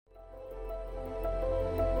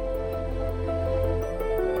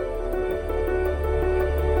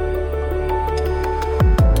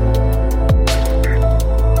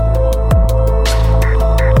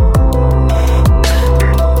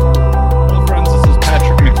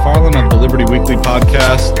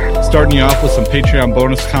podcast, starting you off with some Patreon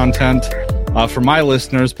bonus content for my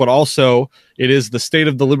listeners, but also it is the State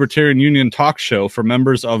of the Libertarian Union talk show for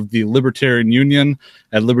members of the Libertarian Union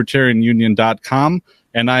at libertarianunion.com.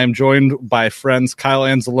 And I am joined by friends Kyle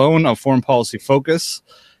Anzalone of Foreign Policy Focus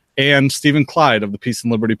and Stephen Clyde of the Peace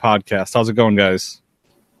and Liberty podcast. How's it going, guys?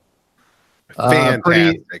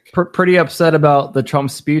 Fantastic. Pretty upset about the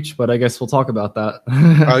Trump speech, but I guess we'll talk about that.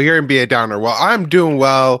 Oh, you're gonna be a downer. Well, I'm doing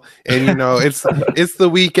well, and it's the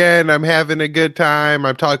weekend. I'm having a good time.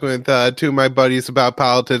 I'm talking with two of my buddies about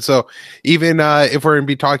politics. So even if we're gonna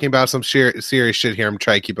be talking about some serious shit here, I'm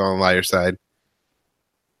trying to keep it on the lighter side.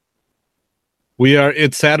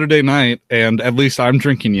 It's Saturday night, and at least I'm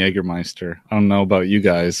drinking Jägermeister. I don't know about you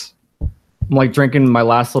guys. I'm like drinking my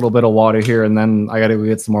last little bit of water here, and then I gotta go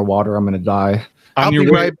get some more water. I'm gonna die. I'll be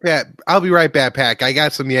right back, Pack. I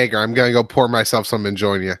got some Jaeger. I'm gonna go pour myself some and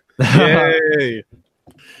join you. Yay!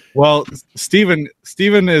 Well, Stephen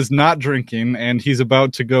is not drinking, and he's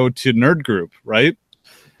about to go to Nerd Group, right?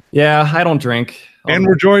 Yeah, I don't drink. And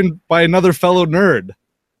we're joined by another fellow nerd.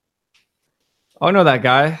 Oh, I know that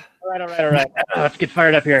guy. All right. Let's get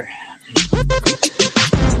fired up here.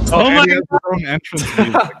 Oh my God. Entrance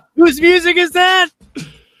music. Whose music is that?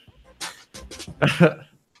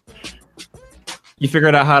 You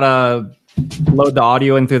figured out how to load the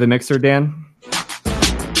audio in through the mixer, Dan?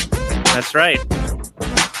 That's right.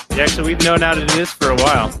 Yeah, actually, we've known how to do this for a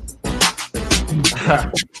while.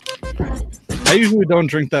 I usually don't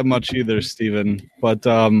drink that much either, Stephen, but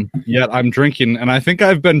yet I'm drinking, and I think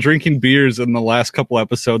I've been drinking beers in the last couple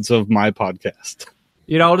episodes of my podcast.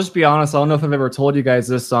 I'll just be honest. I don't know if I've ever told you guys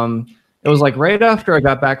this. It was like right after I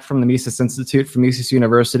got back from the Mises Institute from Mises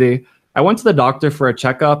University. I went to the doctor for a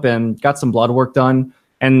checkup and got some blood work done.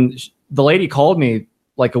 And the lady called me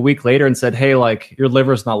like a week later and said, "Hey, like your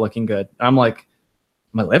liver's not looking good." And I'm like,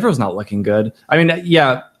 "My liver's not looking good." I mean,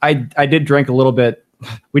 yeah, I did drink a little bit.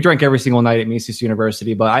 We drank every single night at Mises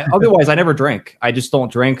University, but otherwise I never drink. I just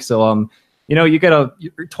don't drink. So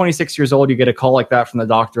you're 26 years old, you get a call like that from the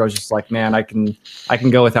doctor. I was just like, man, I can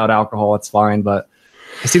go without alcohol. It's fine. But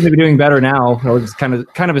I seem to be doing better now. It was kind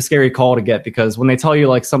of a scary call to get, because when they tell you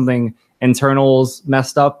like something internal's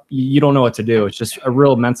messed up, you don't know what to do. It's just a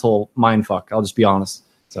real mental mind fuck. I'll just be honest.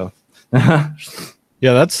 So yeah,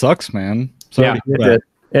 that sucks, man.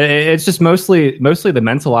 It's just mostly the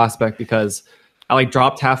mental aspect, because I like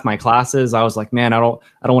dropped half my classes. I was like, man, I don't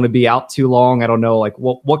want to be out too long. I don't know like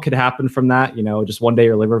what could happen from that. Just one day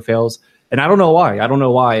your liver fails, and I don't know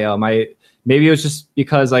why. Maybe it was just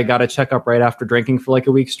because I got a checkup right after drinking for like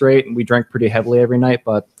a week straight, and we drank pretty heavily every night.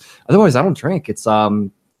 But otherwise, I don't drink. It's I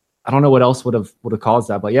don't know what else would have caused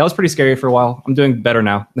that. But yeah, it was pretty scary for a while. I'm doing better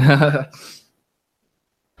now.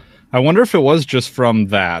 I wonder if it was just from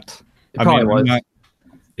that. It probably was.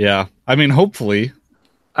 Yeah, I mean, hopefully.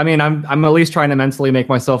 I mean, I'm at least trying to mentally make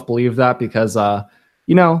myself believe that, because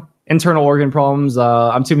internal organ problems.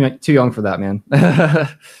 I'm too young for that, man.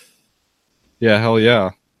 Yeah, hell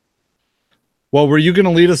yeah. Well, were you going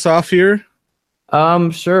to lead us off here?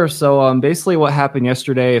 Sure. So basically what happened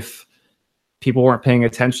yesterday, if people weren't paying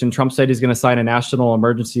attention, Trump said he's going to sign a national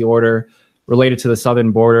emergency order related to the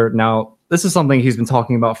southern border. Now, this is something he's been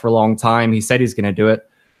talking about for a long time. He said he's going to do it.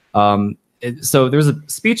 So there's a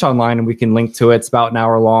speech online, and we can link to it. It's about an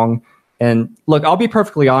hour long. And look, I'll be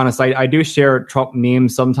perfectly honest. I do share Trump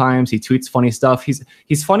memes sometimes. He tweets funny stuff.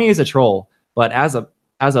 He's funny as a troll, but as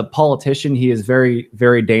a politician, he is very,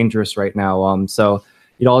 very dangerous right now. So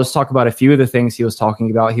I'll just talk about a few of the things he was talking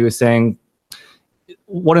about. He was saying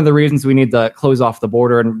one of the reasons we need to close off the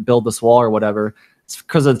border and build this wall or whatever is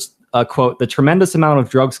because of, quote, the tremendous amount of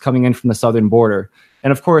drugs coming in from the southern border.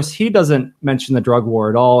 And of course, he doesn't mention the drug war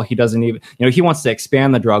at all. He doesn't even, he wants to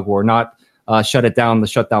expand the drug war, not shut down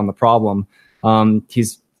the problem.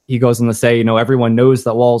 He goes on to say, everyone knows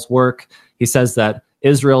that walls work. He says that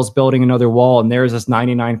Israel's building another wall, and theirs is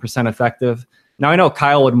 99% effective. Now, I know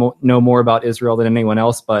Kyle would know more about Israel than anyone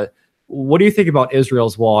else, but what do you think about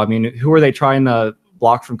Israel's wall? I mean, who are they trying to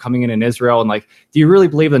block from coming in Israel? And like, do you really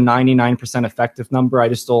believe the 99% effective number? I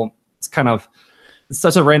just don't. It's kind of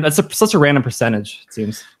such a random percentage, it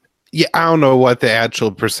seems. Yeah, I don't know what the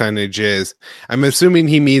actual percentage is. I'm assuming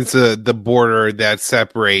he means the border that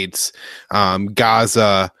separates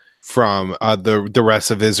Gaza from the rest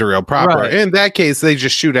of Israel proper. Right. In that case, they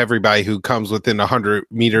just shoot everybody who comes within 100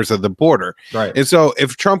 meters of the border. Right. And so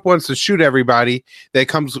if Trump wants to shoot everybody that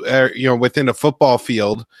comes within a football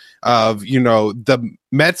field of the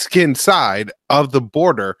Mexican side of the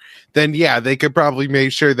border, then yeah, they could probably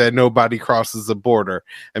make sure that nobody crosses the border.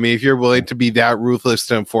 I mean, if you're willing to be that ruthless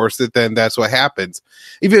to enforce it, then that's what happens.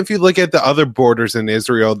 Even if you look at the other borders in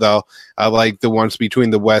Israel, though, like the ones between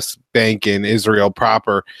the West Bank and Israel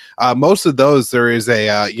proper, most of those there is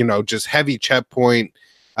a just heavy checkpoint.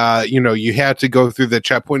 You have to go through the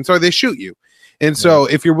checkpoints or they shoot you. And so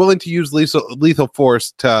if you're willing to use lethal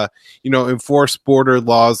force to, enforce border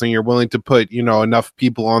laws, and you're willing to put, enough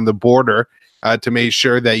people on the border to make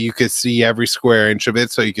sure that you could see every square inch of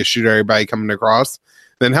it so you can shoot everybody coming across,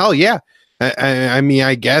 then hell yeah. I mean,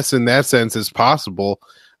 I guess in that sense it's possible.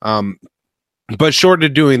 But short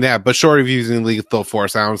of doing that, but short of using lethal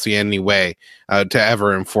force, I don't see any way to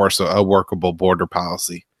ever enforce a workable border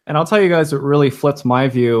policy. And I'll tell you guys, it really flipped my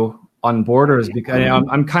view on borders, because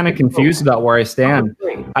I'm kind of confused about where I stand.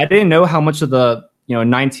 I didn't know how much of the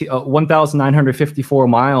 1,954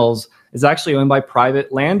 miles is actually owned by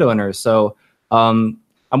private landowners. So I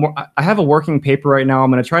have a working paper right now. I'm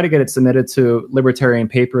going to try to get it submitted to Libertarian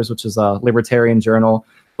Papers, which is a libertarian journal.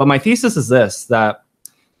 But my thesis is this: that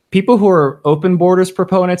people who are open borders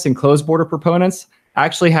proponents and closed border proponents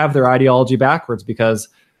actually have their ideology backwards, because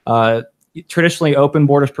traditionally open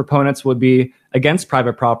borders proponents would be against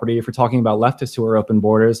private property if we're talking about leftists who are open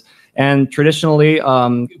borders, and traditionally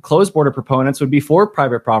closed border proponents would be for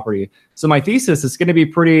private property. So my thesis is going to be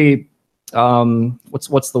pretty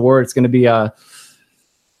what's the word? It's going to be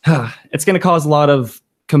it's going to cause a lot of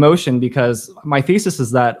commotion, because my thesis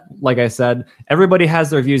is that, like I said, everybody has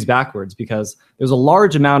their views backwards, because there's a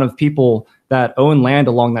large amount of people that own land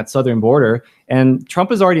along that southern border, and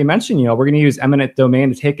Trump has already mentioned, we're going to use eminent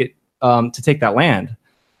domain to take that land.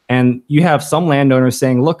 And you have some landowners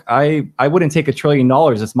saying, look, I wouldn't take $1 trillion.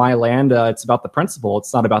 It's my land. It's about the principle.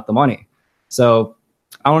 It's not about the money. So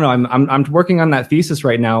I don't know. I'm working on that thesis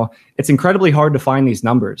right now. It's incredibly hard to find these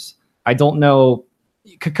numbers. I don't know,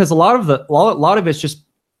 because a lot of it's just,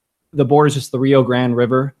 the border is just the Rio Grande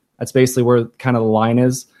River. That's basically where kind of the line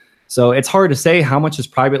is. So it's hard to say how much is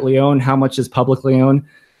privately owned, how much is publicly owned.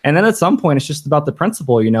 And then at some point, it's just about the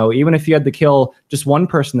principle. Even if you had to kill just one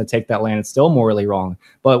person to take that land, it's still morally wrong.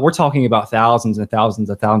 But we're talking about thousands and thousands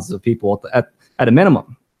and thousands of people at a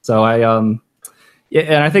minimum. So and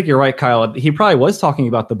I think you're right, Kyle. He probably was talking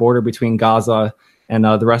about the border between Gaza and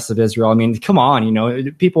the rest of Israel. I mean, come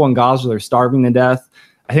on, people in Gaza are starving to death.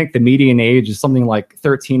 I think the median age is something like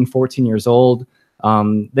 13, 14 years old.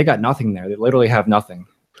 They got nothing there. They literally have nothing.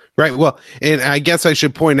 Right. Well, and I guess I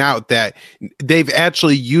should point out that they've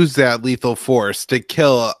actually used that lethal force to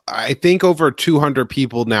kill, I think, over 200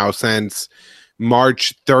 people now since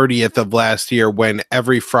March 30th of last year, when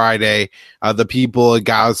every Friday the people of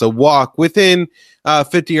Gaza walk within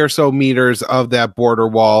 50 or so meters of that border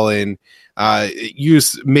wall and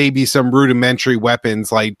use maybe some rudimentary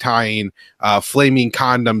weapons like tying flaming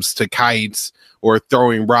condoms to kites, or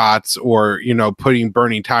throwing rots, or putting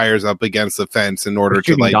burning tires up against the fence in order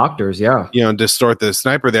to doctors, distort the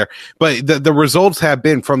sniper there. But the results have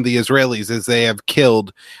been from the Israelis is they have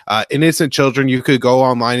killed innocent children. You could go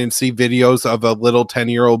online and see videos of a little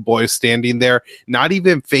 10-year-old boy standing there, not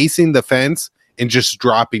even facing the fence, and just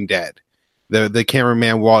dropping dead. The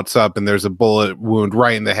cameraman walks up and there's a bullet wound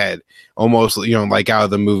right in the head, almost, like out of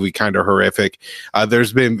the movie, kind of horrific.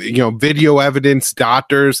 There's been, video evidence,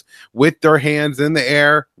 doctors with their hands in the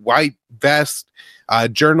air, white vest,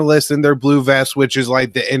 journalists in their blue vest, which is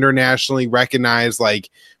like the internationally recognized, like,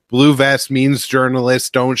 blue vest means journalists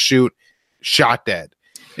don't shoot, shot dead.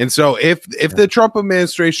 And so if the Trump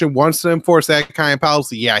administration wants to enforce that kind of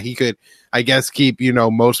policy, yeah, he could, I guess, keep,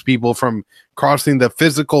 most people from crossing the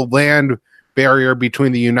physical land barrier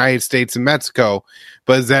between the United States and Mexico.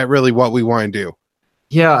 But is that really what we want to do?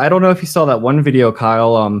 Yeah, I don't know if you saw that one video,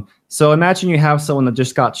 Kyle. So imagine you have someone that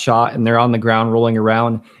just got shot and they're on the ground rolling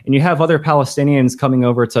around, and you have other Palestinians coming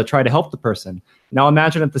over to try to help the person. Now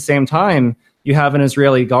imagine at the same time you have an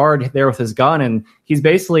Israeli guard there with his gun, and he's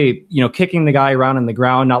basically, kicking the guy around in the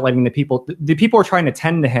ground, not letting the people are trying to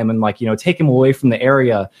tend to him and take him away from the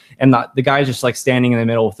area. And the guy's just standing in the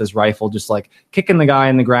middle with his rifle, just kicking the guy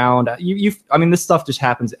in the ground. I mean, this stuff just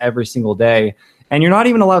happens every single day, and you're not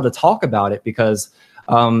even allowed to talk about it because,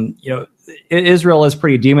 Israel is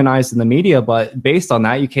pretty demonized in the media, but based on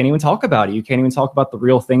that, you can't even talk about it. You can't even talk about the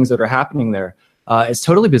real things that are happening there. It's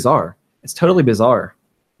totally bizarre. It's totally bizarre.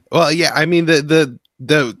 Well, yeah, I mean, the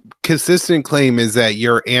consistent claim is that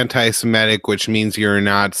you're anti-Semitic, which means you're a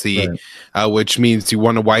Nazi, right, which means you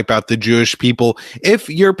want to wipe out the Jewish people. If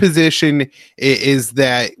your position is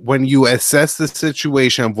that when you assess the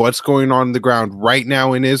situation of what's going on the ground right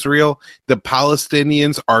now in Israel, the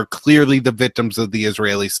Palestinians are clearly the victims of the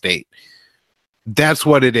Israeli state. That's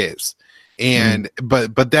what it is. And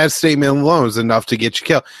but that statement alone is enough to get you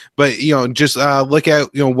killed. But just look at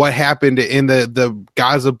what happened in the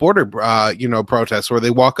Gaza border protests, where they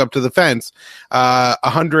walk up to the fence,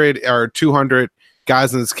 100 or 200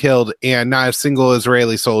 Gazans killed, and not a single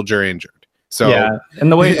Israeli soldier injured. So yeah,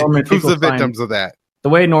 and the way Norman who's the victims of that? The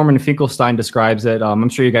way Norman Finkelstein describes it, I'm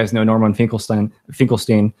sure you guys know Norman Finkelstein.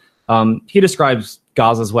 He describes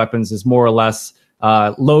Gaza's weapons as more or less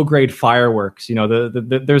low-grade fireworks.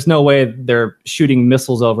 There's no way they're shooting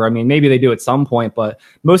missiles over. I mean, maybe they do at some point, but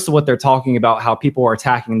most of what they're talking about, how people are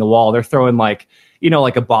attacking the wall, they're throwing like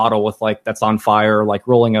a bottle with that's on fire, like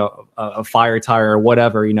rolling a fire tire or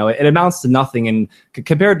whatever. It amounts to nothing, and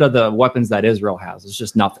compared to the weapons that Israel has, it's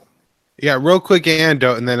just nothing. Yeah, real quick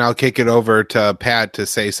anecdote, and then I'll kick it over to Pat to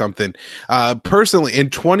say something. Personally,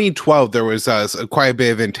 in 2012, there was quite a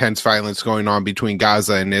bit of intense violence going on between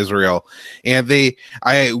Gaza and Israel. And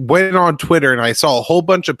I went on Twitter and I saw a whole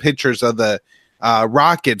bunch of pictures of the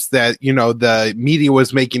rockets that, the media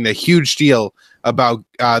was making a huge deal about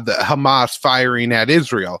the Hamas firing at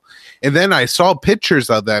Israel. And then I saw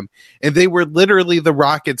pictures of them, and they were literally the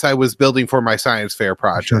rockets I was building for my science fair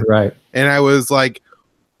project. Right. And I was like,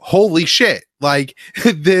 holy shit, like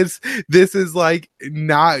this is like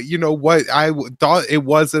not what I thought it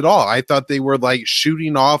was at all. I thought they were like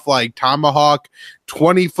shooting off like Tomahawk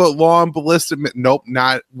 20-foot long ballistic. Nope,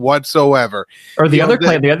 not whatsoever. Or the other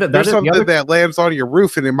claim, there's something that lands on your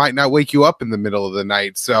roof and it might not wake you up in the middle of the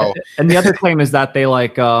night. So, and the other claim is that they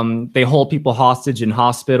they hold people hostage in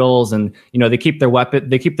hospitals, and they keep their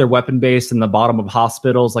weapon base in the bottom of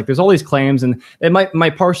hospitals. Like, there's all these claims, and it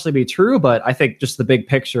might partially be true, but I think just the big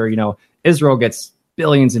picture, Israel gets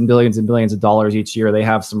billions and billions and billions of dollars each year. They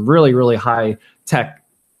have some really, really high tech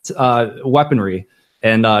weaponry.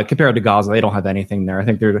 And compared to Gaza, they don't have anything there. I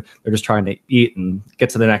think they're just trying to eat and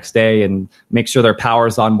get to the next day and make sure their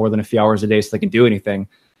power's on more than a few hours a day so they can do anything.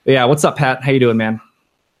 But yeah, what's up, Pat? How you doing, man?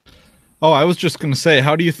 Oh, I was just going to say,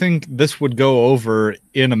 how do you think this would go over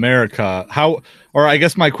in America? I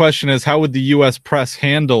guess my question is, how would the U.S. press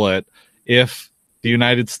handle it if the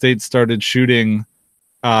United States started shooting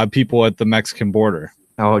people at the Mexican border?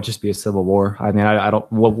 Oh, it'd just be a civil war. I mean, I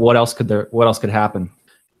don't. What else could happen?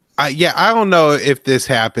 I don't know if this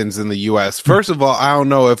happens in the U.S. First of all, I don't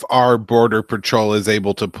know if our border patrol is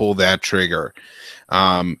able to pull that trigger.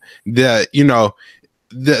 The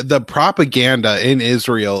propaganda in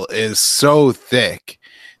Israel is so thick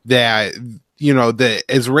that the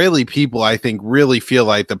Israeli people, I think, really feel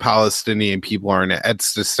like the Palestinian people are an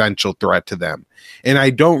existential threat to them. And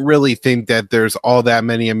I don't really think that there's all that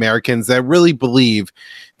many Americans that really believe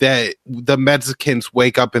that the Mexicans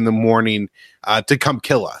wake up in the morning to come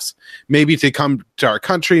kill us, maybe to come to our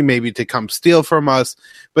country, maybe to come steal from us,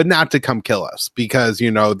 but not to come kill us, because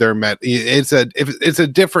it's a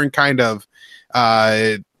different kind of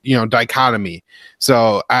dichotomy.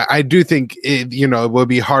 So I do think it would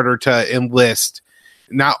be harder to enlist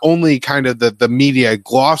not only kind of the media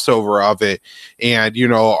gloss over of it and,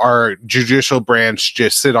 our judicial branch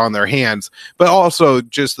just sit on their hands, but also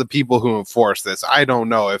just the people who enforce this. I don't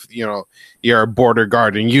know if, you're a border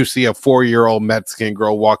guard and you see a 4-year-old Mexican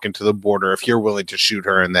girl walk into the border, if you're willing to shoot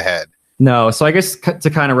her in the head. No. So I guess to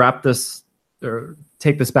kind of wrap this or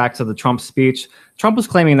take this back to the Trump speech, Trump was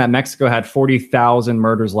claiming that Mexico had 40,000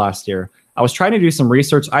 murders last year. I was trying to do some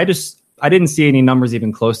research. I didn't see any numbers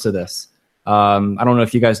even close to this. I don't know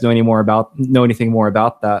if you guys know anything more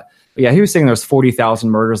about that. But yeah, he was saying there's 40,000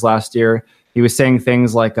 murders last year. He was saying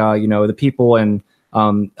things like, the people in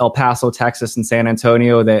El Paso, Texas, and San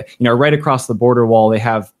Antonio that, right across the border wall, they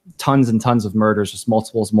have tons and tons of murders, just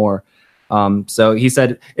multiples more. So he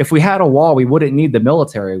said, if we had a wall, we wouldn't need the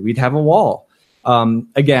military. We'd have a wall.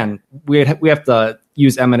 Again, we have to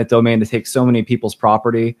use eminent domain to take so many people's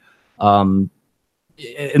property. And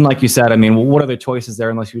like you said, I mean, what are the choices there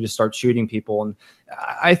unless you just start shooting people? And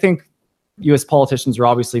I think U.S. politicians are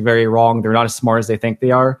obviously very wrong. They're not as smart as they think they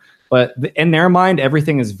are. But in their mind,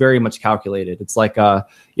 everything is very much calculated. It's like,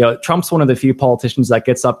 Trump's one of the few politicians that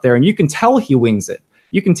gets up there and you can tell he wings it.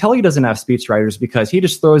 You can tell he doesn't have speechwriters because he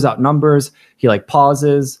just throws out numbers. He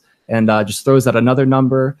pauses and just throws out another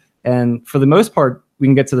number. And for the most part, we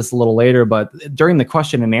can get to this a little later, but during the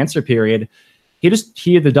question and answer period, he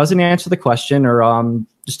either doesn't answer the question or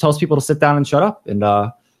just tells people to sit down and shut up. And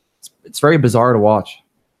it's very bizarre to watch.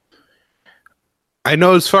 I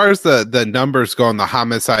know as far as the numbers go on the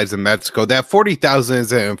homicides in Mexico, that 40,000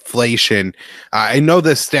 is an inflation. I know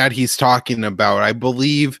the stat he's talking about. I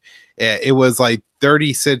believe it was like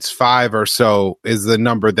 36.5 or so is the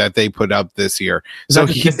number that they put up this year. So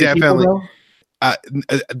he definitely...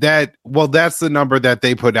 that's the number that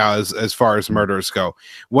they put out as far as murders go.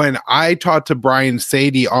 When I talked to Brian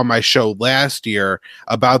Sadie on my show last year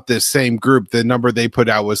about this same group, the number they put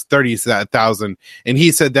out was 30,000, and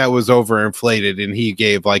he said that was overinflated, and he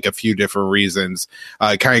gave like a few different reasons,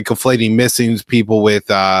 kind of conflating missing people with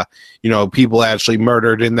people actually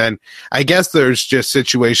murdered. And then I guess there's just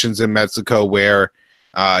situations in Mexico where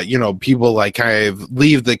people like kind of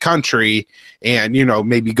leave the country and,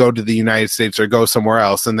 maybe go to the United States or go somewhere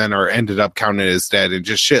else and then are ended up counted as dead and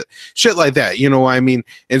just shit like that. You know what I mean?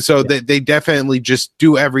 And so they definitely just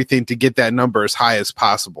do everything to get that number as high as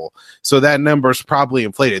possible. So that number is probably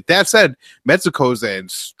inflated. That said, Mexico is an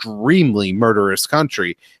extremely murderous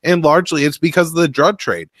country, and largely it's because of the drug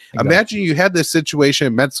trade. Exactly. Imagine you had this situation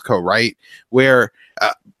in Mexico, right? Where,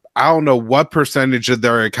 I don't know what percentage of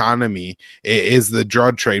their economy is the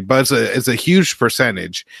drug trade, but it's a huge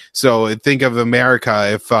percentage. So think of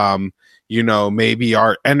America if, maybe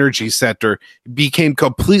our energy sector became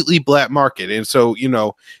completely black market. And so,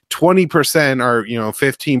 20% or,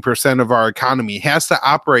 15% of our economy has to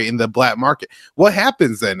operate in the black market. What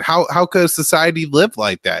happens then? How could a society live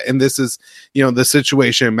like that? And this is, the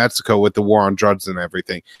situation in Mexico with the war on drugs and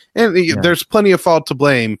everything. And there's plenty of fault to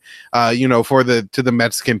blame, to the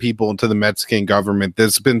Mexican people and to the Mexican government.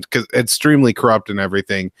 That's been extremely corrupt and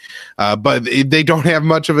everything. But they don't have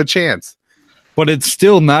much of a chance. But it's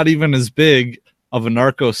still not even as big of a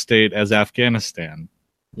narco state as Afghanistan.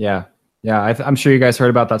 Yeah. I'm sure you guys heard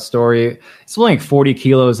about that story. It's only like 40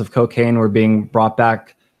 kilos of cocaine were being brought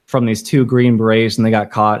back from these 2 Green Berets, and they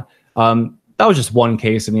got caught. That was just one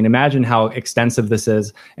case. I mean, imagine how extensive this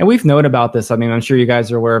is. And we've known about this. I mean, I'm sure you guys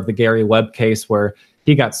are aware of the Gary Webb case where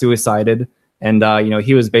he got suicided, and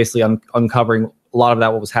he was basically uncovering a lot of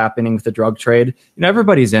that, what was happening with the drug trade.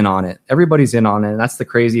 Everybody's in on it. And that's the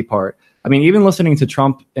crazy part. I mean, even listening to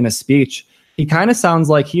Trump in a speech, he kind of sounds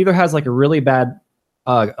like he either has like a really bad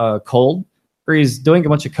cold, or he's doing a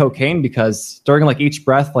bunch of cocaine, because during like each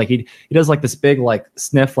breath, like he does like this big like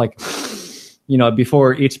sniff, like,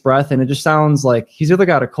 before each breath. And it just sounds like he's either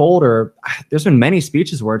got a cold, or there's been many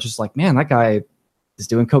speeches where it's just like, man, that guy is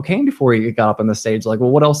doing cocaine before he got up on the stage. Like,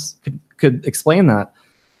 well, what else could explain that?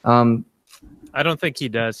 I don't think he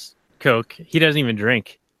does coke. He doesn't even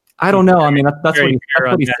drink. I don't know. I mean, that's what he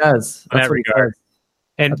says. That's what he says.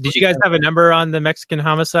 And did you guys have a number on the Mexican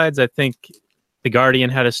homicides? I think The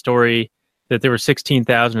Guardian had a story that there were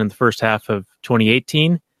 16,000 in the first half of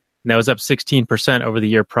 2018, and that was up 16% over the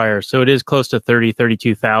year prior. So it is close to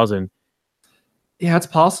 32,000. Yeah, it's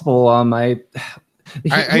possible. I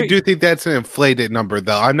do think that's an inflated number,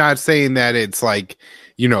 though. I'm not saying that it's like,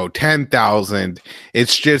 10,000.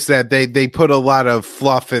 It's just that they put a lot of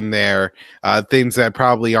fluff in there, things that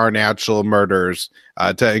probably aren't actual murders,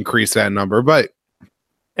 to increase that number. But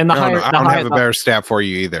I don't have a better stat for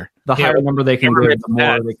you either. The higher number they can do, the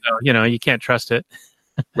more you can't trust it.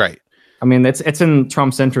 Right. I mean, it's in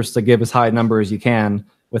Trump's interest to give as high a number as you can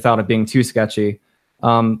without it being too sketchy.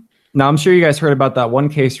 Now, I'm sure you guys heard about that one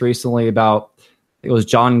case recently about, it was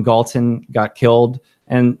John Galton got killed.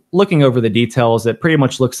 And looking over the details, it pretty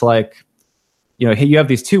much looks like, you have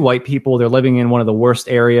these 2 white people. They're living in one of the worst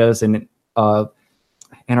areas in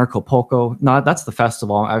Acapulco. No, that's the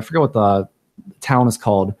festival. I forget what the town is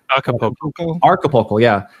called. Acapulco,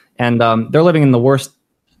 yeah. And they're living in the worst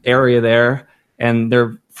area there. And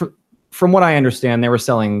they're, from what I understand, they were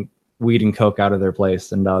selling weed and coke out of their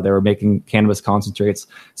place, and they were making cannabis concentrates.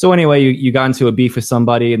 So anyway, you got into a beef with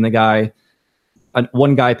somebody, and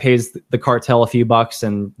one guy pays the cartel a few bucks,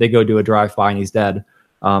 and they go do a drive-by, and he's dead.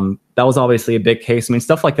 That was obviously a big case. I mean,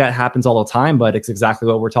 stuff like that happens all the time, but it's exactly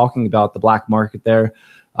what we're talking about, the black market there.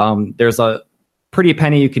 There's a pretty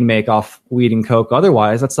penny you can make off weed and coke.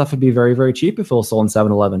 Otherwise, that stuff would be very, very cheap if it was sold in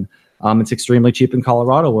 7-Eleven. It's extremely cheap in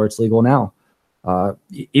Colorado, where it's legal now.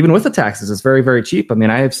 Even with the taxes, it's very, very cheap. I mean,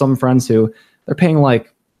 I have some friends who they're paying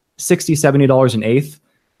like $60, $70 an eighth.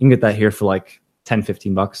 You can get that here for like $10,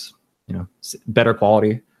 $15. Better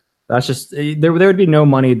quality. That's just, there would be no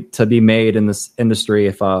money to be made in this industry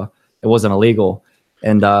if it wasn't illegal.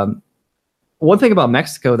 And one thing about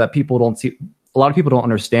Mexico that people don't see, a lot of people don't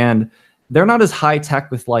understand, they're not as high tech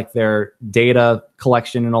with like their data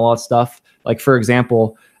collection and all that stuff. Like, for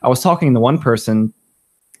example, I was talking to one person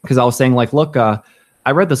because I was saying, like, look, I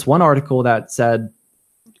read this one article that said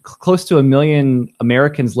close to 1 million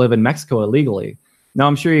Americans live in Mexico illegally. Now,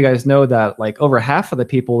 I'm sure you guys know that like over half of the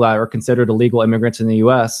people that are considered illegal immigrants in the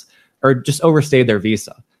U.S. are just overstayed their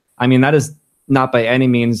visa. I mean, that is not by any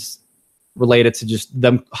means related to just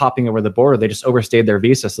them hopping over the border. They just overstayed their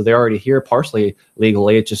visa. So they're already here partially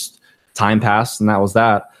legally. It just time passed, and that was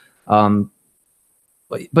that.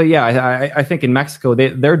 but yeah, I think in Mexico,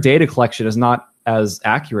 their data collection is not as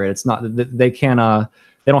accurate. It's not, they can't,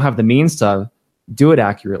 they don't have the means to do it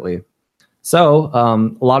accurately. So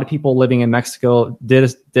a lot of people living in Mexico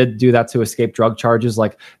did do that to escape drug charges,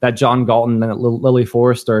 like that John Galton and Lily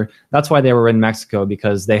Forrester. That's why they were in Mexico,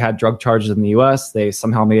 because they had drug charges in the U.S. They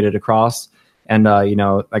somehow made it across, and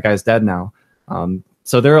that guy's dead now.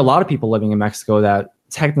 So there are a lot of people living in Mexico that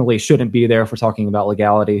technically shouldn't be there if we're talking about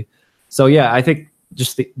legality. So yeah, I think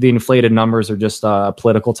just the inflated numbers are just a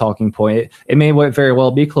political talking point. It may very well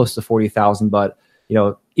be close to 40,000, but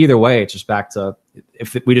either way, it's just back to,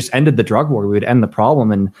 if we just ended the drug war, we would end the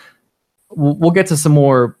problem. And we'll get to some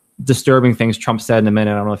more disturbing things Trump said in a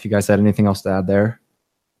minute. I don't know if you guys had anything else to add there.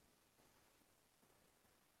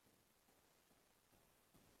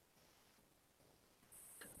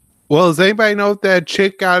 Well, does anybody know if that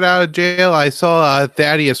chick got out of jail? I saw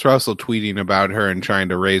Thaddeus Russell tweeting about her and trying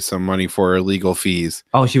to raise some money for her legal fees.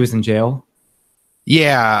 Oh, she was in jail?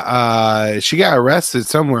 Yeah, she got arrested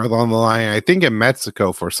somewhere along the line. I think in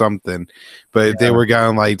Mexico for something, but they were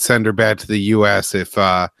gonna send her back to the U.S. if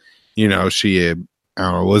she had,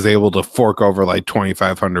 was able to fork over like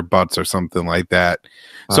 $2,500 or something like that.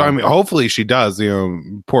 So I mean, hopefully she does.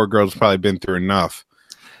 Poor girl's probably been through enough.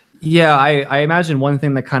 Yeah, I imagine one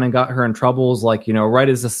thing that kind of got her in trouble is right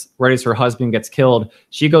as her husband gets killed,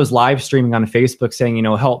 she goes live streaming on Facebook saying,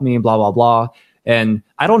 help me, blah blah blah. And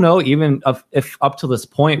I don't know even if up to this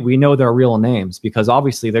point we know their real names, because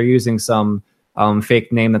obviously they're using some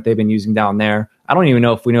fake name that they've been using down there. I don't even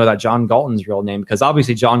know if we know that John Galton's real name, because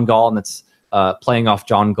obviously John Galton, that's playing off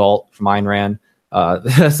John Galt from Ayn Rand.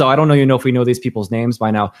 So I don't even know if we know these people's names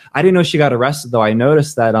by now. I didn't know she got arrested, though. I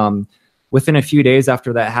noticed that within a few days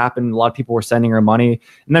after that happened, a lot of people were sending her money,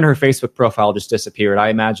 and then her Facebook profile just disappeared. I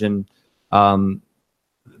imagine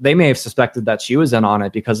they may have suspected that she was in on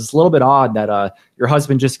it, because it's a little bit odd that your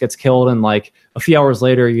husband just gets killed and like a few hours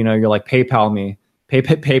later, you're like, PayPal me,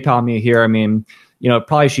 PayPal me here. I mean,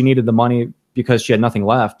 probably she needed the money because she had nothing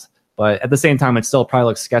left, but at the same time, it still probably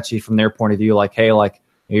looks sketchy from their point of view. Like, hey,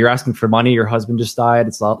 you're asking for money, your husband just died.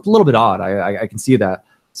 It's a little bit odd. I can see that.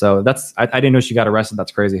 So I didn't know she got arrested.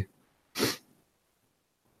 That's crazy.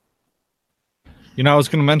 I was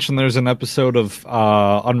going to mention there's an episode of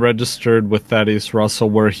Unregistered with Thaddeus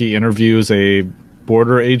Russell where he interviews a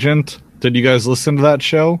border agent. Did you guys listen to that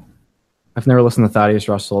show? I've never listened to Thaddeus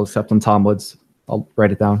Russell except on Tom Woods. I'll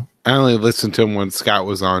write it down. I only listened to him when Scott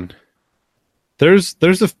was on. There's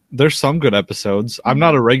some good episodes. I'm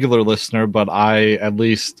not a regular listener, but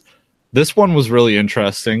this one was really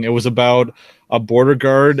interesting. It was about a border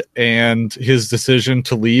guard and his decision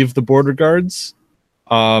to leave the border guards.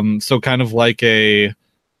 So kind of like a,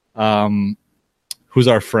 who's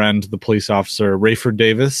our friend, the police officer, Rayford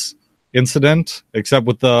Davis incident, except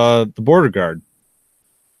with the border guard.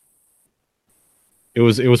 It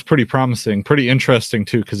was pretty promising, pretty interesting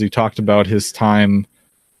too, because he talked about his time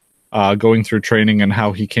going through training and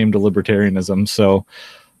how he came to libertarianism. So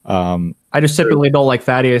I just typically don't like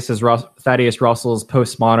Thaddeus Russell's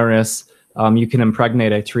postmodernist. You can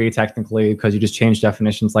impregnate a tree technically because you just change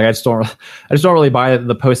definitions. Like I just don't really buy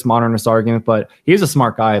the postmodernist argument, but he's a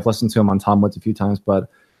smart guy. I've listened to him on Tom Woods a few times, but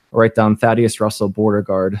I'll write down Thaddeus Russell border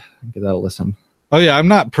guard. Give that a listen. Oh yeah, I'm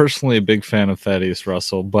not personally a big fan of Thaddeus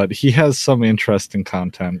Russell, but he has some interesting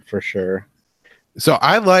content for sure. So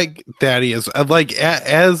I like Thaddeus.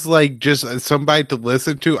 As just somebody to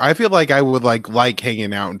listen to. I feel like I would like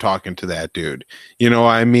hanging out and talking to that dude. You know what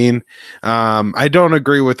I mean? I don't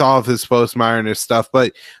agree with all of his postmodernist stuff,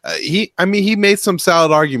 but he made some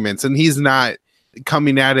solid arguments, and he's not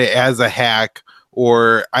coming at it as a hack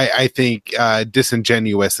or I think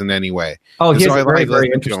disingenuous in any way. Oh, he has a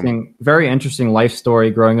very interesting life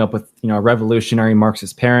story. Growing up with revolutionary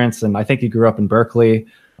Marxist parents, and I think he grew up in Berkeley.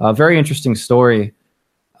 Very interesting story.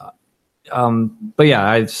 But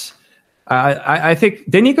yeah, I think,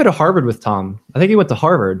 didn't he go to Harvard with Tom? I think he went to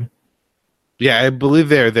Harvard. Yeah, I believe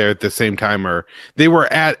they're there at the same time, or they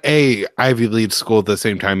were at a Ivy League school at the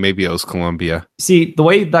same time. Maybe it was Columbia. See, the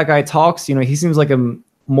way that guy talks, he seems like a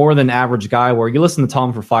more than average guy, where you listen to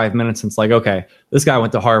Tom for 5 minutes and it's like, okay, this guy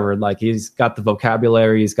went to Harvard. Like, he's got the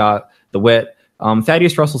vocabulary, he's got the wit.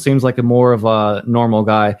 Thaddeus Russell seems like more of a normal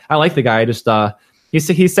guy. I like the guy. He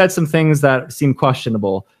said some things that seem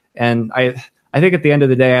questionable. And I think at the end of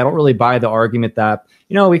the day, I don't really buy the argument that,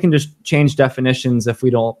 we can just change definitions if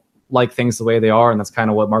we don't like things the way they are. And that's kind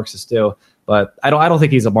of what Marxists do. But I don't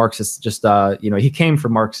think he's a Marxist. Just, he came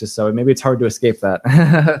from Marxists, so maybe it's hard to escape that.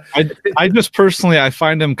 I just personally, I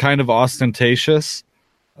find him kind of ostentatious,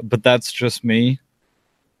 but that's just me.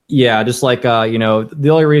 Yeah, just like the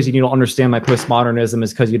only reason you don't understand my postmodernism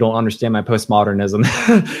is because you don't understand my postmodernism.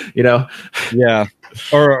 Yeah,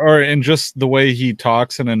 or in just the way he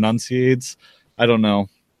talks and enunciates. I don't know,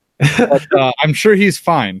 but I'm sure he's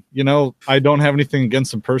fine. I don't have anything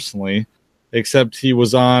against him personally, except he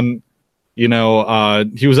was on, he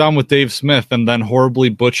was on with Dave Smith and then horribly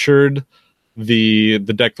butchered the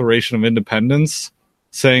Declaration of Independence,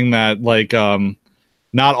 saying that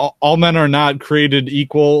not all men are not created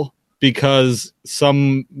equal because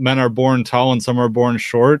some men are born tall and some are born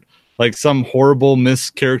short, like some horrible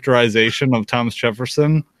mischaracterization of Thomas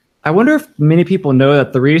Jefferson. I wonder if many people know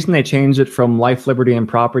that the reason they changed it from life, liberty, and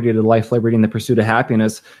property to life, liberty, and the pursuit of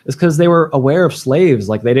happiness is because they were aware of slaves.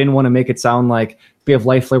 Like, they didn't want to make it sound like if we have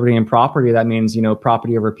life, liberty, and property, that means,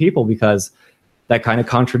 property over people, because that kind of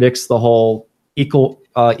contradicts the whole equal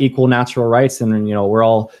natural rights. And, we're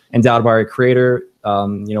all endowed by our creator,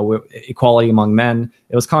 equality among men.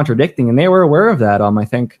 It was contradicting, and they were aware of that. I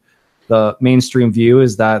think the mainstream view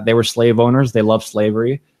is that they were slave owners. They loved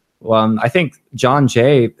slavery. I think John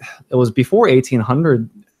Jay, it was before 1800,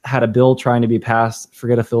 had a bill trying to be passed.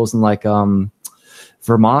 Forget if it was in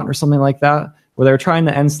Vermont or something like that, where they were trying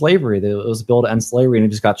to end slavery. It was a bill to end slavery, and it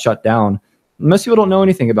just got shut down. Most people don't know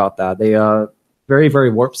anything about that. They very,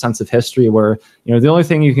 very warped sense of history where, the only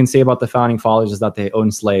thing you can say about the founding fathers is that they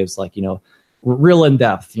owned slaves, real in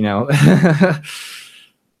depth,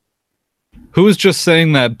 Who was just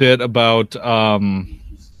saying that bit about, what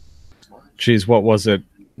was it?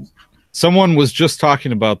 Someone was just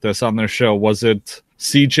talking about this on their show. Was it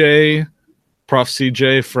CJ, Prof.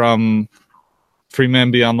 CJ from Free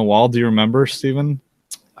Man Beyond the Wall? Do you remember, Stephen?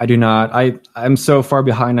 I do not. I'm so far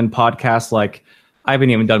behind on podcasts. I haven't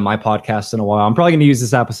even done my podcast in a while. I'm probably going to use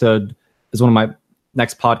this episode as one of my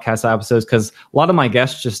next podcast episodes because a lot of my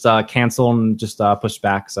guests just cancel and just push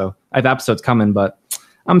back. So I have episodes coming, but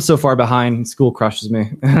I'm so far behind. School crushes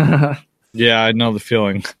me. Yeah, I know the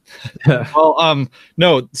feeling. Well,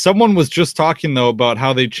 no, someone was just talking, though, about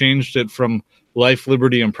how they changed it from life,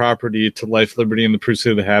 liberty, and property to life, liberty, and the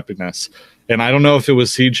pursuit of happiness. And I don't know if it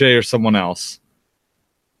was CJ or someone else.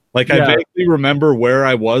 I vaguely remember where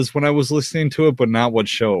I was when I was listening to it, but not what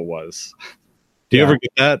show it was. Do you ever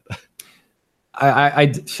get that?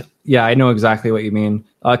 I know exactly what you mean.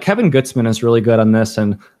 Kevin Gutzman is really good on this,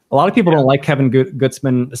 and a lot of people don't like Kevin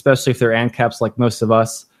Gutzman, especially if they're ANCAPs like most of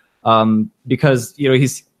us, because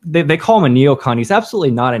they call him a neocon. He's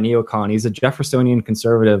absolutely not a neocon. He's a Jeffersonian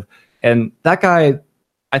conservative, and that guy,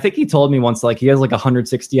 I think he told me once, he has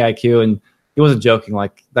 160 IQ, and he wasn't joking.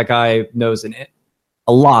 That guy knows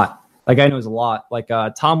a lot. That guy knows a lot.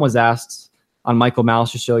 Tom was asked on Michael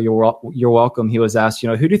Malice's show, You're Welcome. He was asked,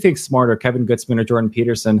 who do you think's smarter, Kevin Gutzman or Jordan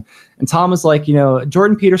Peterson? And Tom was like,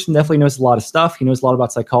 Jordan Peterson definitely knows a lot of stuff. He knows a lot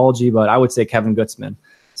about psychology, but I would say Kevin Gutzman.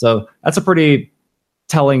 So that's a pretty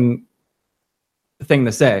telling thing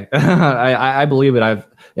to say. I believe it.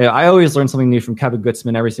 I always learn something new from Kevin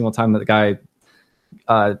Gutzman every single time that the guy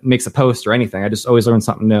makes a post or anything. I just always learn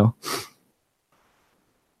something new.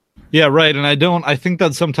 Yeah, right. And I think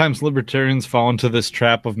that sometimes libertarians fall into this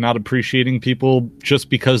trap of not appreciating people just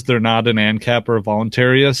because they're not an ANCAP or a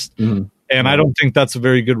voluntarist. Mm-hmm. And I don't think that's a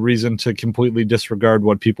very good reason to completely disregard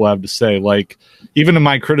what people have to say. Even in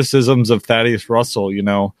my criticisms of Thaddeus Russell,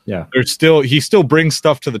 he still brings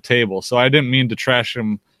stuff to the table. So I didn't mean to trash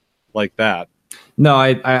him like that. No,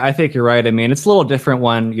 I think you're right. I mean, it's a little different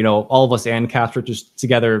when, all of us ANCAPs are just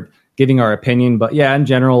together giving our opinion. But yeah, in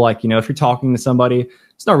general, if you're talking to somebody,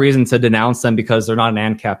 there's no reason to denounce them because they're not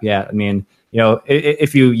an ANCAP yet. I mean,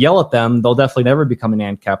 if you yell at them, they'll definitely never become an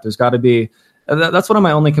ANCAP. There's got to be. That's one of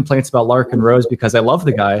my only complaints about Larkin Rose, because I love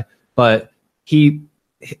the guy, but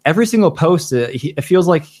every single post, it feels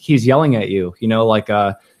like he's yelling at you.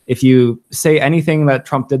 If you say anything that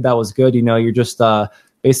Trump did that was good, you're just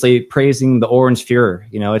basically praising the Orange Fuhrer.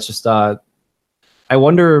 It's just I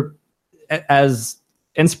wonder, as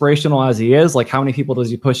inspirational as he is, how many people does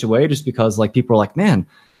he push away just because people are like, man,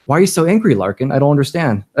 why are you so angry, Larkin? I don't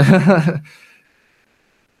understand.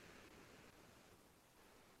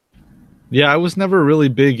 Yeah, I was never really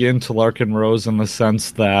big into Larkin Rose in the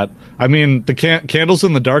sense that, I mean, the Candles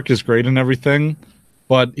in the Dark is great and everything,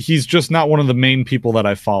 but he's just not one of the main people that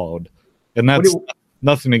I followed. And that's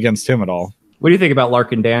nothing against him at all. What do you think about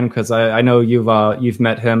Larkin, Dan? Because I know you've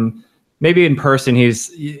met him. Maybe in person,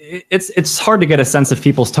 it's hard to get a sense of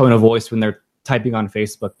people's tone of voice when they're typing on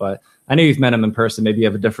Facebook, but I know you've met him in person. Maybe you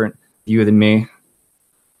have a different view than me.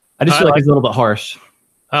 I just feel like he's a little bit harsh.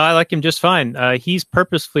 I like him just fine. He's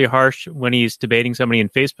purposefully harsh when he's debating somebody in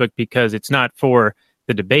Facebook because it's not for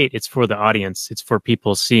the debate. It's for the audience. It's for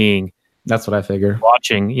people seeing That's what I figure.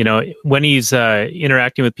 Watching, when he's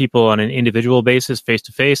interacting with people on an individual basis, face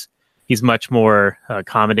to face, he's much more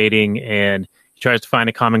accommodating, and he tries to find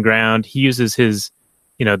a common ground. He uses his,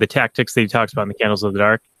 the tactics that he talks about in the Candles in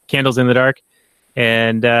the Dark.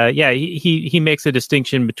 And he makes a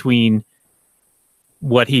distinction between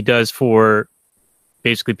what he does for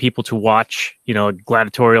basically people to watch,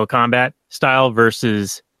 gladiatorial combat style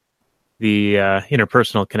versus the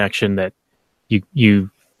interpersonal connection that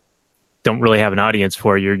you don't really have an audience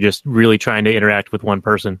for. You're just really trying to interact with one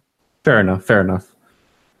person. Fair enough.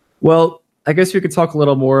 Well, I guess we could talk a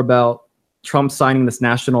little more about Trump signing this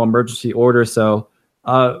national emergency order. So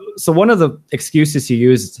one of the excuses he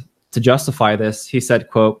used to justify this, he said,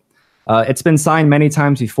 quote, it's been signed many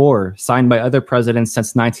times before, signed by other presidents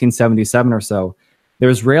since 1977 or so.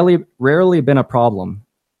 There's rarely been a problem.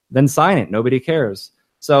 Then sign it. Nobody cares.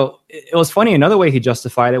 So it was funny. Another way he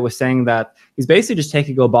justified it was saying that he's basically just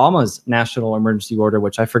taking Obama's national emergency order,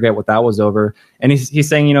 which I forget what that was over. And he's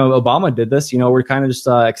saying, Obama did this. We're kind of just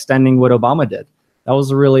extending what Obama did. That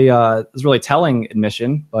was a really telling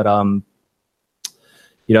admission. But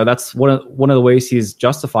that's one of the ways he's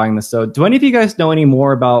justifying this. So do any of you guys know any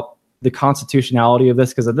more about the constitutionality of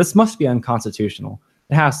this? Because this must be unconstitutional.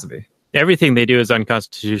 It has to be. Everything they do is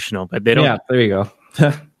unconstitutional, but they don't. Yeah, there you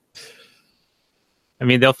go. I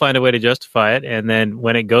mean, they'll find a way to justify it, and then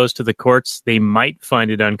when it goes to the courts, they might find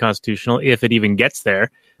it unconstitutional if it even gets there.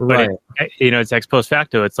 Right. But it's ex post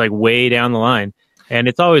facto. It's like way down the line, and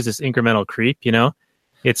it's always this incremental creep.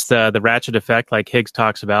 It's the ratchet effect, like Higgs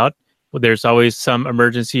talks about. There's always some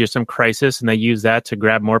emergency or some crisis, and they use that to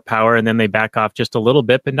grab more power, and then they back off just a little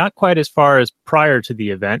bit, but not quite as far as prior to the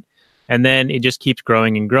event. And then it just keeps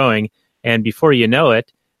growing and growing, and before you know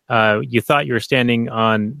it, you thought you were standing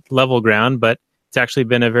on level ground, but it's actually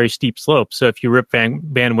been a very steep slope. So if you Rip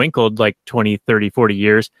Van Winkled like 20, 30, 40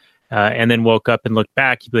 years, and then woke up and looked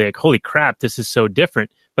back, you'd be like, holy crap, this is so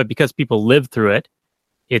different. But because people live through it,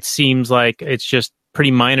 it seems like it's just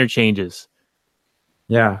pretty minor changes.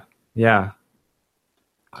 Yeah. Well,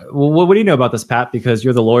 what do you know about this, Pat? Because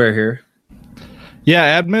you're the lawyer here.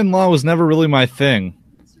 Yeah, admin law was never really my thing.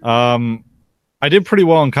 I did pretty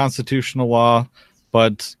well in constitutional law,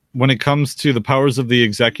 but when it comes to the powers of the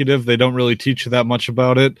executive, they don't really teach you that much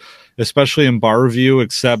about it, especially in bar review,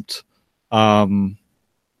 except, I don't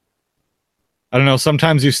know,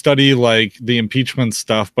 sometimes you study like the impeachment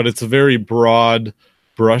stuff, but it's a very broad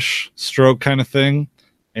brush stroke kind of thing,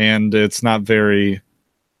 and it's not very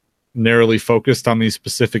narrowly focused on these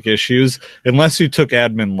specific issues, unless you took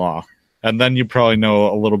admin law, and then you probably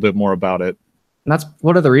know a little bit more about it. And that's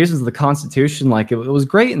one of the reasons the Constitution, like it was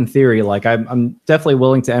great in theory. Like I'm definitely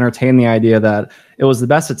willing to entertain the idea that it was the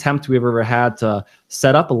best attempt we've ever had to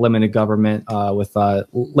set up a limited government with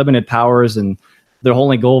limited powers, and the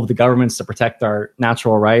only goal of the government is to protect our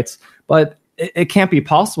natural rights. But it can't be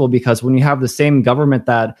possible, because when you have the same government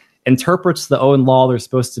that interprets the own law they're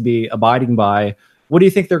supposed to be abiding by, what do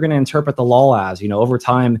you think they're going to interpret the law as? Over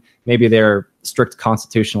time, maybe they're strict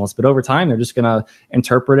constitutionalists, but over time they're just going to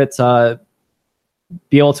interpret it to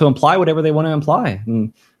be able to imply whatever they want to imply.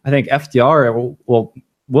 And I think FDR, well,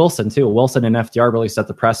 Wilson too. Wilson and FDR really set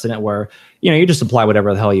the precedent where, you just apply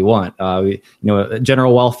whatever the hell you want.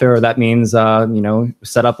 General welfare, that means,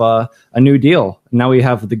 set up a New Deal. Now we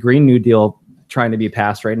have the Green New Deal trying to be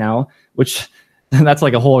passed right now, which that's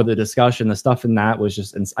like a whole other discussion. The stuff in that was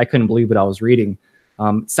just, I couldn't believe what I was reading.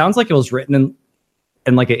 Sounds like it was written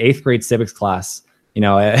in like an 8th grade civics class. I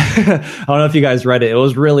don't know if you guys read it. It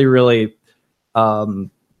was really, really,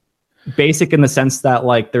 basic in the sense that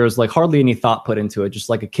like there's like hardly any thought put into it, just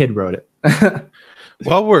like a kid wrote it.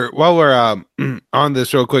 While we're on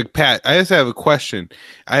this real quick, Pat, I just have a question.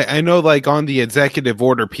 I know like on the executive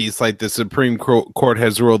order piece, like the Supreme Court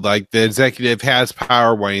has ruled like the executive has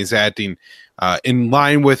power when he's acting in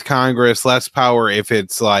line with Congress, less power if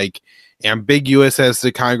it's like ambiguous as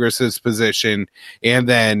to Congress's position, and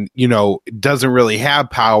then doesn't really have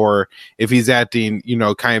power if he's acting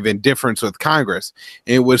kind of in difference with Congress.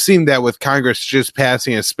 And it would seem that with Congress just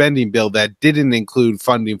passing a spending bill that didn't include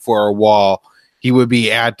funding for a wall, he would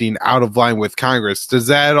be acting out of line with Congress. Does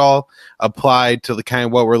that all apply to the kind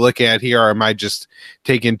of what we're looking at here, or am I just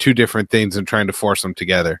taking two different things and trying to force them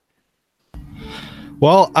together?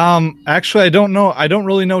 Well, actually, I don't know. I don't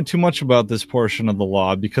really know too much about this portion of the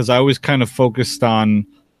law, because I always kind of focused on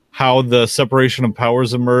how the separation of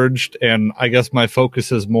powers emerged. And I guess my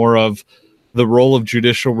focus is more of the role of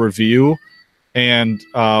judicial review and,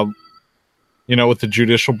 with the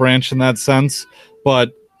judicial branch in that sense.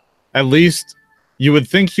 But at least you would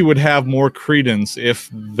think he would have more credence if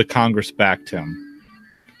the Congress backed him.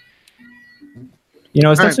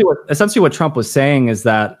 Essentially what Trump was saying is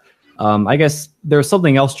that I guess there was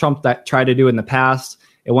something else Trump that tried to do in the past.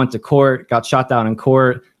 It went to court, got shot down in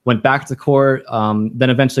court, went back to court, then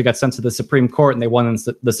eventually got sent to the Supreme Court, and they won in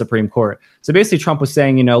the Supreme Court. So basically Trump was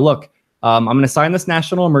saying, look, I'm going to sign this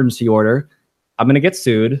national emergency order. I'm going to get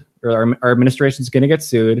sued, or our administration is going to get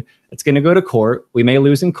sued. It's going to go to court. We may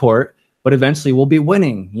lose in court, but eventually we'll be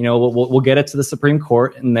winning. We'll get it to the Supreme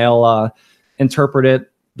Court, and they'll interpret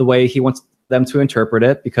it the way he wants them to interpret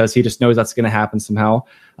it, because he just knows that's going to happen somehow.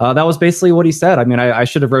 That was basically what he said. I mean, I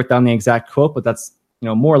should have wrote down the exact quote, but that's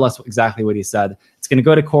more or less exactly what he said. It's going to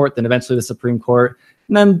go to court, then eventually the Supreme Court,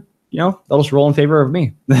 and then they'll just roll in favor of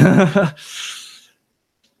me.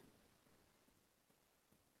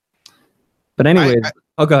 But anyway,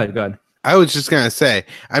 go ahead. I was just going to say,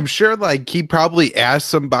 I'm sure he probably asked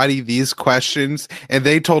somebody these questions and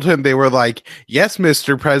they told him, they were like, yes,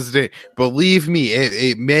 Mr. President, believe me,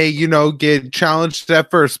 it may, get challenged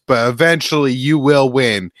at first, but eventually you will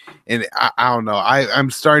win. And I don't know.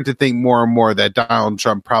 I'm starting to think more and more that Donald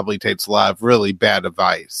Trump probably takes a lot of really bad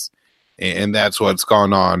advice. And that's what's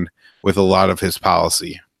gone on with a lot of his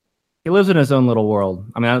policy. He lives in his own little world.